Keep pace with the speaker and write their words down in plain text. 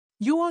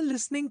You are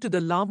listening to the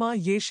Lama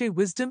Yeshe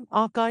Wisdom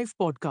Archive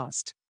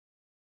podcast.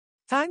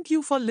 Thank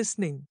you for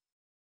listening.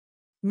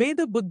 May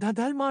the Buddha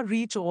Dharma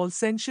reach all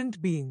sentient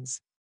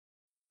beings.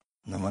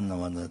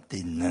 나만나만나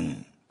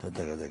띠는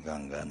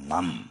도다가다간가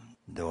남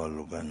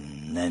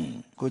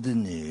데월루간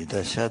꾸준히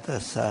다샤다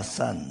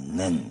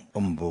사산는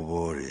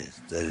엄보보리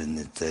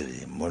때리니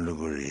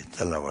몰루구리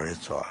달라버리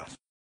좋아.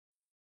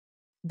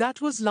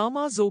 That was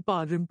Lama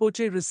Zopa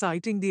Rinpoche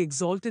reciting the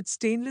exalted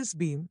stainless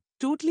beam,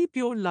 totally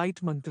pure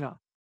light mantra.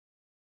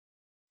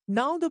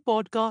 Now the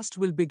podcast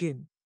will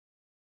begin.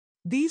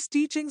 These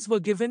teachings were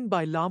given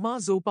by Lama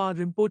Zopa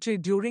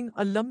Rinpoche during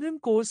a Lamrim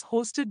course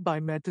hosted by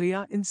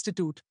Maitreya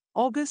Institute,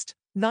 August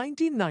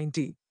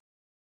 1990.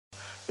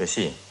 You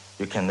see,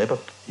 you can't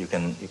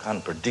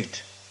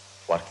predict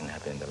what can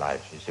happen in the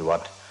life. You see,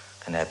 what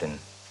can happen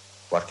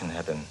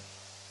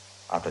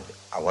after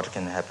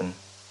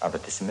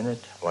this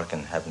minute, what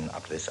can happen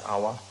after this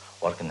hour,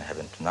 what can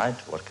happen tonight,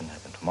 what can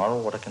happen tomorrow,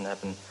 what can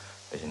happen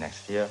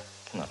next year,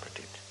 cannot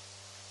predict.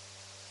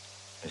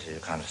 You see,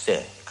 you can't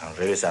say, you can't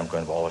really say I'm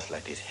going to be always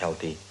like this,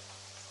 healthy,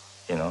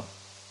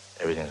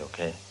 everything's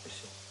okay. You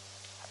see,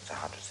 it's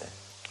hard to say.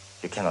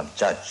 You cannot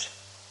judge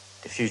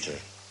the future,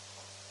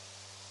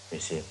 you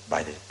see,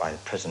 by the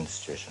present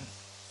situation.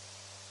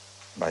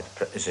 By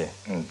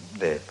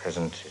the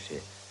present, you see,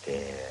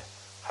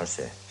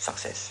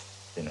 success,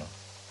 due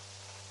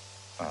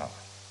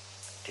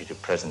to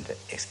present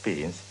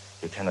experience,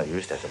 you cannot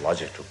use that as a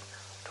logic to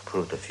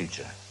prove the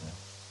future.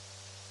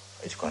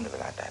 It's going to be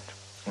like that.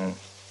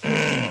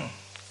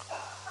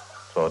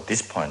 So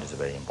this point is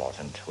very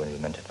important when you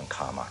meditate on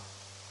karma.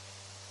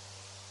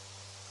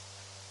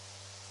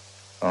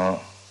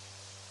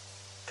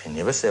 Can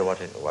never say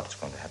what is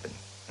going to happen.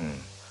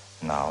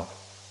 Now,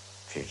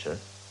 future,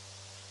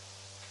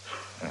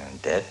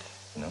 and death,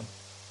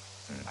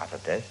 after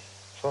death.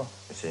 So,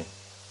 you see,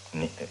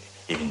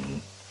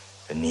 even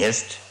the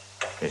nearest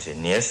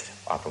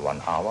after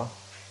 1 hour,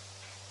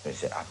 you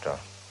see, after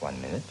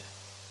 1 minute,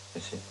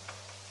 you see.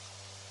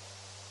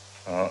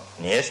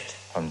 Nearest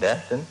from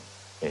that, then,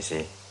 you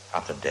see,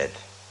 after death,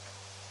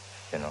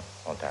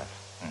 all that.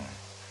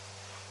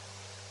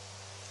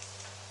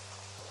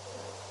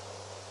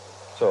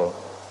 So,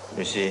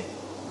 you see,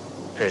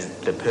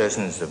 the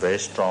person is very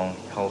strong,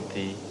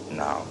 healthy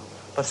now,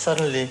 but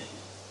suddenly,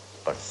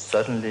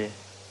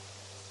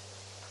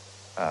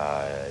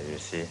 you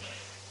see,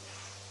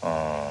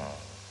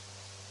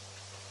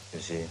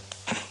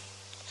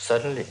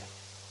 suddenly,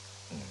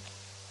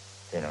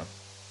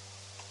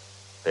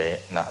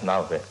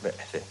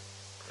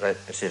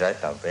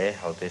 right now, very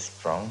healthy,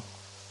 strong,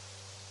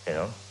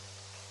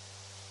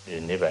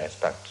 you never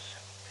expect,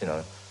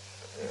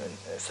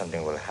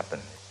 something will happen.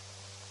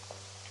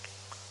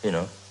 You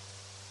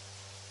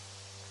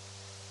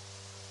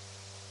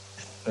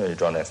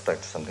don't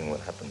expect something will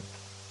happen.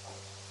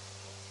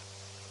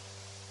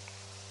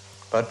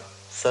 But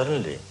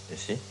suddenly, you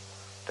see,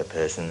 the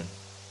person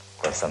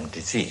got some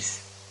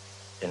disease,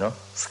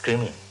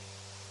 screaming.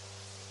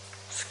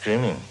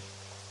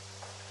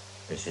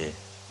 You see,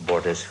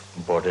 borders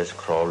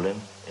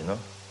crawling,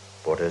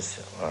 borders,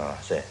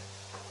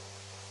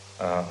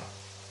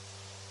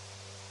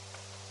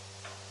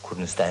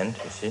 couldn't stand,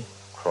 you see,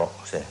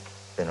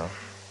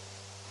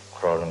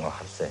 crawling or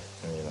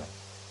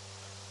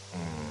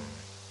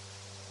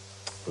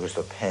because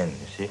of pain,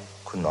 you see,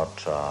 could not,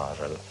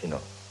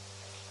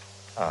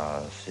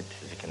 sit,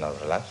 you cannot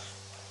relax.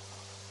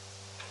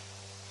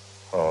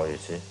 Or, you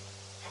see,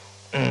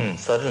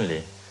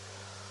 suddenly,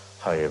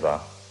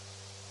 however,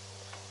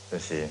 you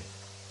see,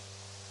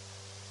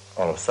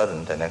 all of a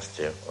sudden, the next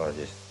day, or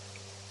this,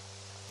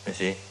 you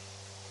see,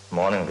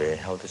 morning very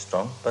healthy,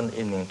 strong, but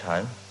evening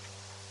time,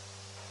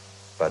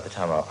 by the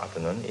time of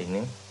afternoon,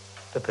 evening,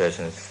 the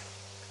person is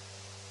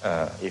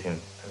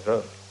even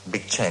a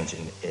big change,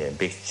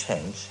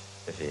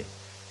 you see,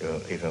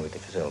 even with the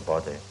physical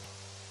body,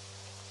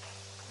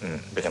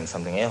 becomes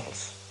something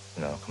else,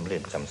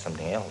 completely becomes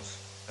something else.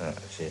 You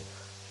see,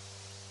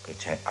 big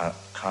change,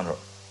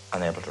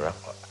 unable to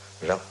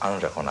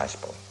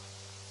unrecognizable.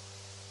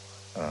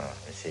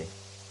 You see,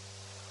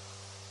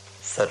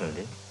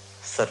 suddenly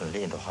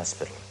in the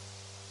hospital,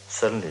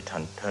 turned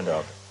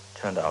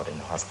out in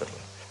the hospital.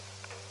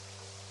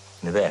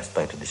 Never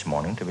expected this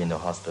morning to be in the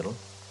hospital,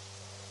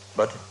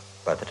 but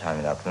by the time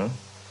in the afternoon,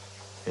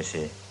 you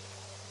see,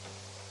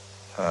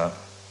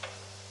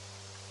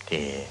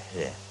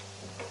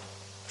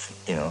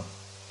 in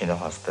the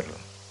hospital,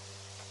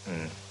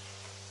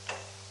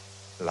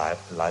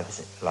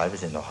 life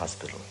is in the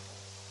hospital.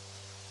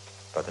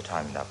 By the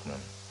time in the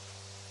afternoon,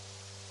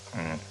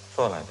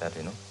 so like that,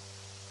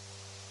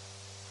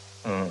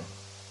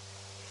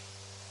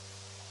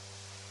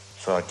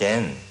 So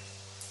again,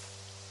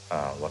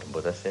 what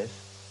Buddha says,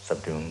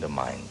 subduing the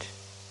mind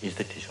is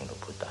the teaching of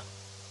Buddha.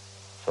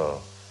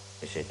 So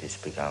you see, this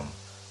become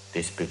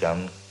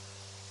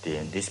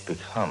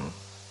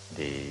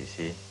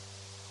the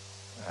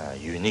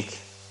unique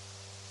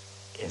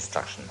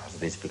instruction.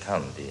 This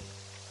become the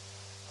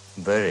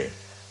very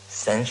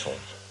essential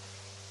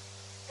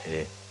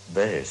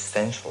very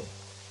essential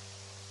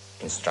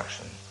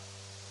instruction.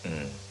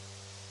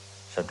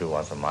 Subdue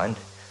one's mind.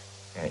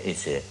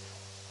 It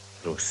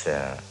looks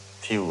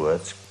few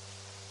words.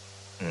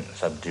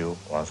 Subdue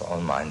one's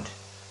own mind.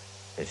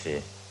 It's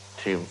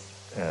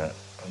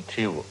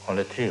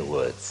only three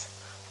words,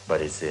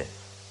 but it's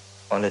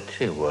only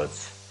three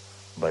words.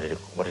 But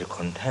what it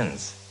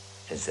contains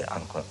is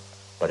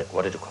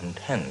what it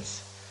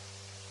contains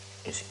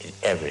is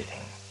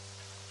everything.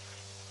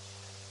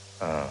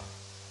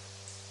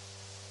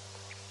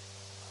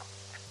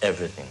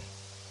 Everything.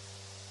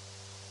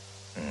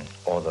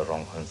 All the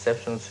wrong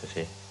conceptions, you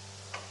see,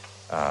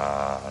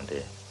 and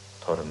the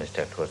total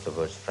mistake towards the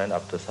virtual friend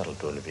up to subtle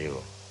dual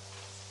view.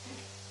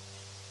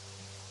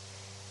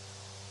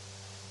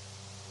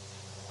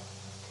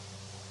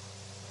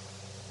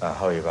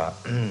 However,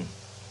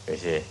 you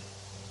see,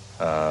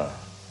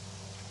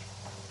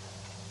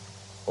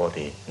 all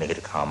the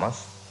negative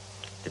karmas,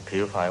 to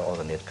purify all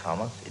the negative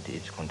karmas, it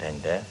is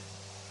contained there,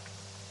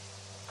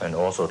 and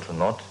also to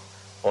not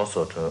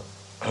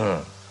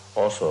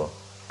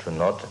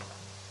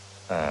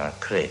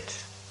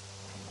create.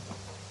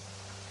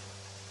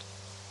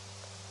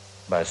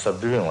 By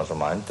subduing one's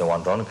mind, then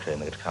one don't create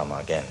negative karma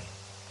again,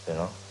 you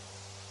know.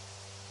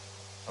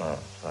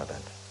 Like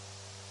that.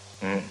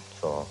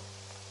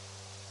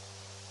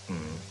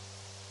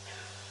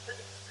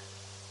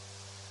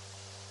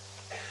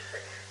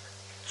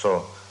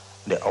 So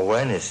the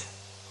awareness,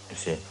 you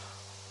see,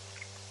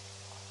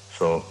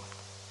 so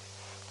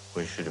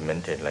we should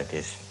maintain like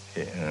this,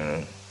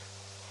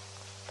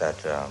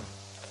 that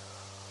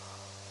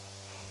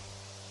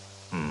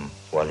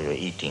while you're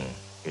eating,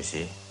 you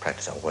see,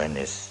 practice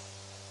awareness,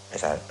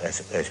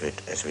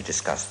 as we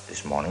discussed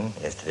this morning,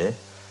 yesterday,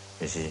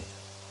 you see,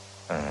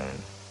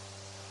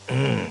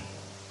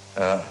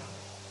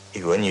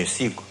 when you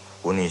see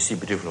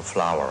beautiful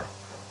flower,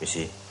 you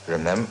see,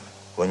 remember,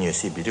 when you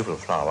see beautiful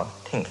flower,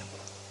 think,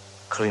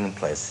 clean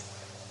place,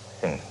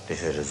 think,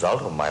 this is a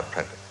result of my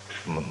practice,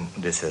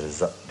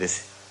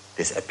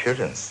 this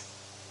appearance,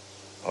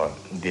 or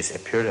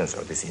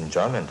this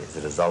enjoyment is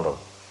a result of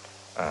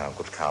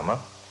good karma,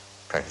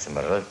 practicing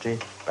morality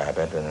by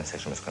abandoning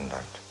sexual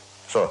misconduct.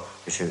 So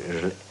you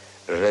should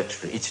relate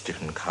to each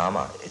different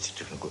karma, each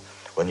different good.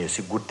 When you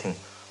see good thing,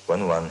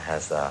 when one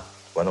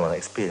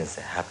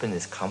experiences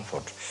happiness,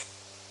 comfort,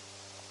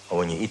 or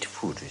when you eat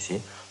food, you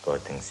see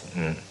those things.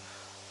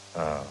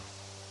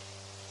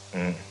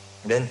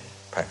 Then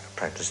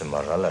practice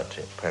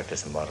morality,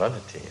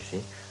 you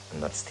see,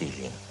 and not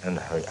stealing. And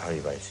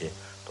however, you see,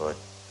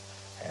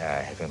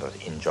 having those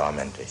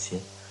enjoyment, you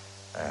see.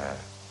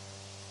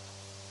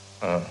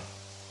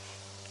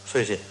 So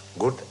you see,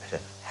 good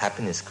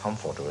happiness,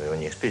 comfort,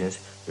 when you experience,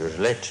 you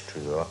relate to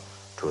the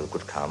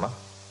good karma,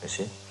 you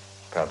see,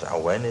 perhaps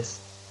awareness.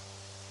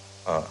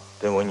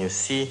 Then when you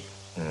see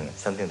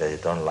something that you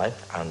don't like,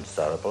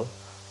 undesirable,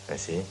 you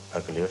see,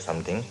 ugly or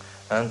something,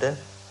 and then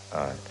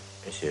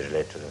you see,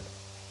 relate to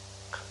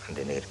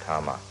the negative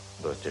karma,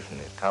 those different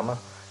negative karma,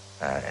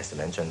 as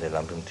mentioned in the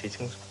Lamrim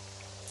teachings.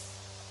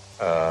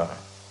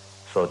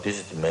 So this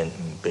is the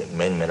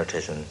main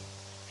meditation,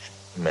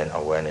 main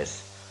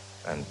awareness,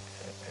 and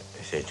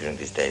you see, during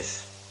these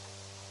days,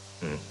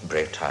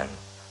 break time.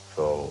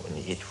 So when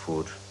you eat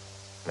food,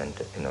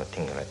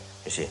 think like,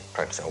 you see,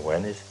 practice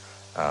awareness.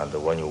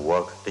 When you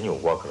work, then you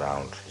walk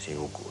around. You see,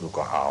 you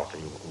go out,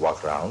 you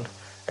walk around,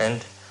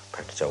 and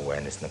practice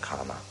awareness in the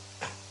karma.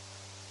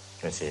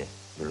 You see,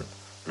 you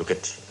look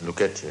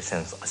at your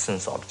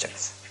sense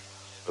objects.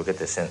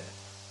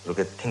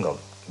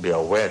 Be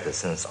aware of the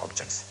sense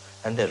objects,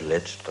 and they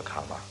relate to the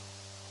karma.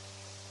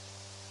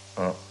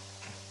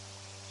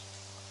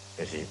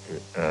 You see,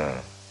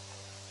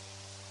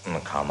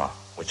 karma,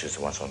 which is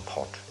one's own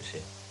thought. You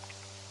see,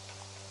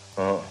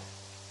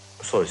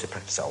 so you see,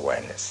 practice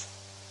awareness.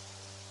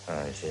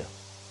 You see,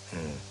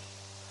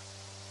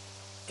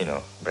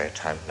 break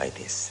time like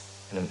this,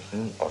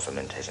 also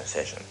meditation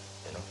session.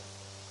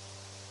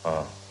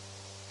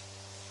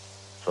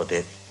 So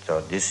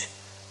this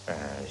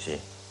you see,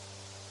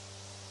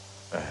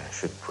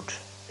 should put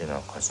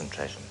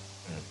concentration.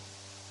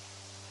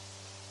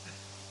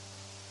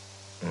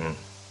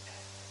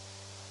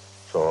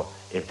 So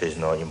if there's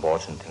no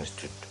important things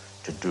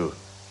to do,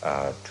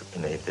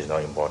 if there's no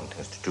important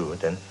things to do,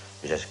 then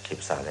you just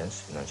keep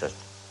silence. Just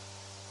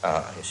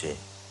you see,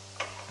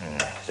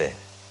 say,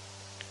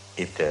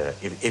 if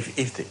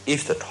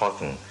the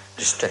talking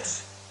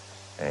distracts,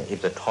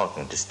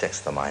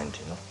 the mind,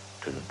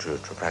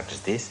 to practice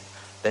this,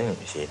 then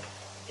you see,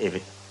 if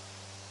it,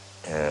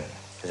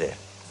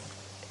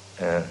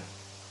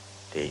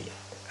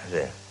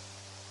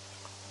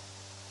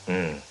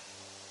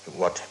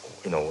 what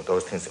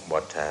those things,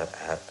 what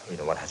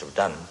has to be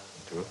done,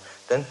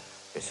 then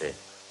you see,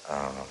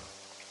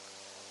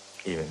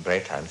 even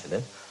break times,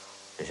 then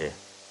you see,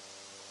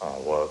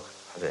 work,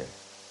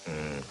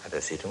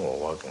 either sitting or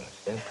working,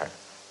 then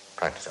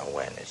practice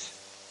awareness.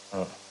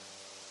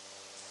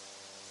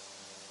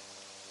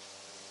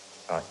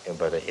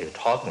 But if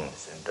talking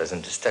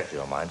doesn't distract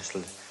your mind,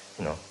 still,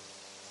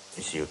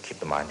 you keep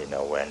the mind in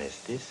awareness,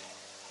 this,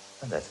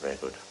 and that's very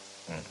good.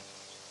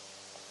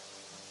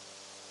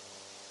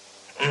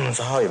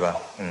 So however,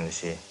 you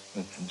see,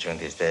 during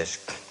these days,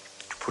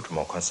 to put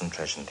more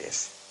concentration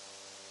this,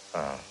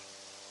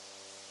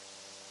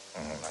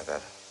 like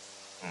that.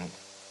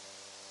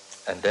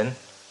 And then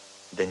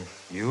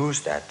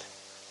use that,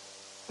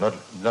 not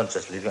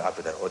just living up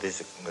to that,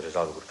 this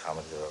result would come,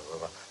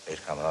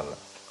 it come,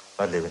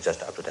 not living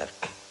just up to that.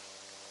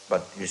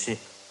 But you see,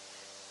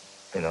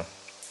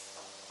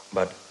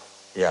 but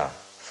yeah,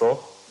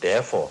 so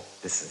therefore,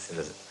 this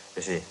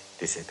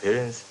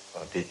appearance,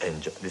 or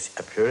this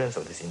appearance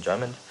of this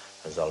enjoyment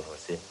result will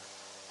see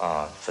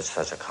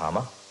such a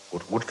karma,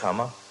 good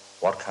karma.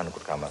 What kind of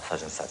good karma?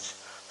 Such and such.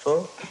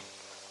 So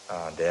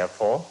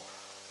therefore,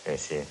 you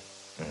see,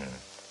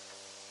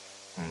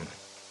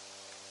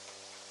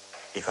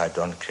 if I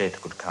don't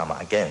create good karma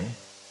again,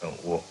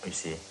 you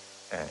see,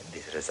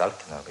 this result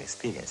cannot be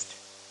experienced.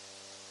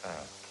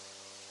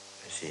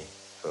 You see,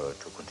 so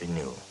to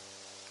continue,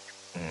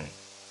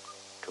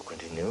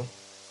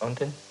 and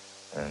then,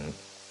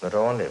 not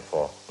only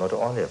for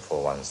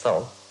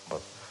oneself, but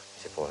you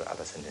see, for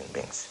other sentient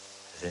beings.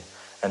 You see,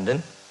 and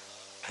then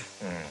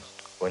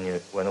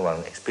when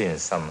one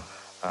experiences some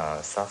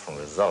suffering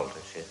result,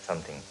 you see,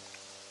 something,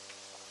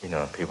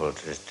 people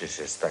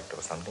disrespect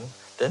or something,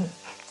 then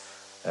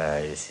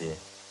you see,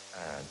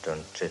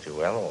 don't treat you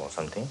well or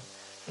something,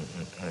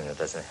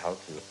 doesn't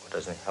help you,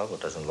 or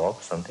doesn't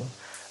love something,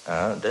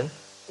 then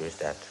use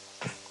that.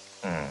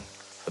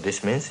 So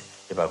this means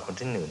if I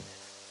continue,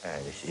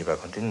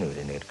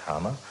 in the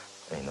karma,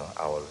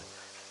 I will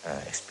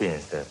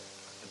experience the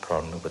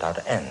problem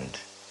without end.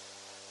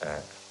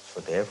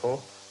 So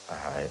therefore,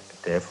 I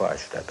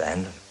should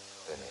abandon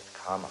the negative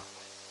karma,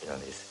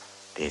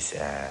 these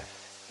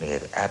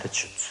negative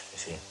attitudes. You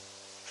see,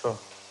 so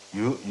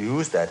you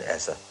use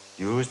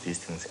these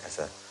things as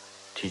a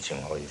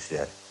teaching, or you see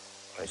that,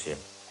 or you see,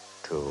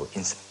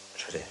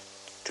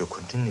 to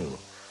continue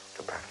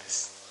to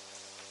practice.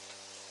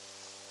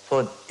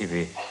 So if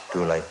we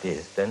do like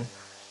this, then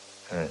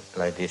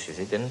you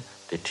see, then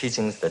the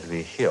teachings that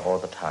we hear all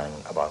the time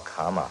about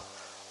karma,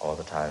 all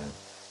the time,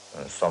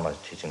 so much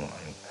teaching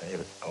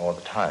all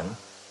the time.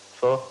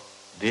 So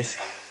this,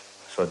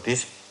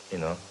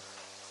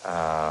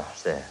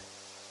 say,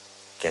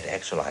 get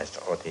actualized,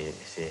 or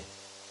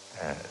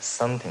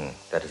something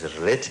that is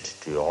related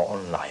to your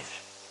own life.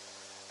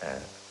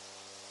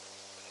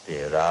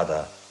 Be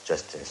rather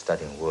just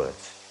studying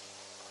words.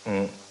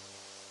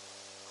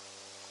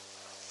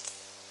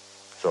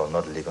 So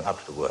not living up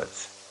to the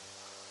words,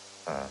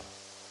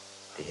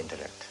 the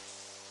intellect.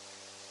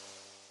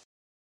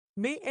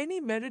 May any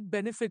merit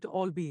benefit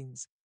all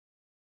beings.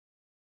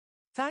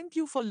 Thank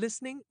you for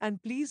listening, and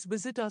please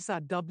visit us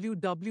at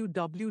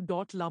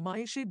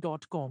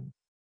www.lamaeshe.com.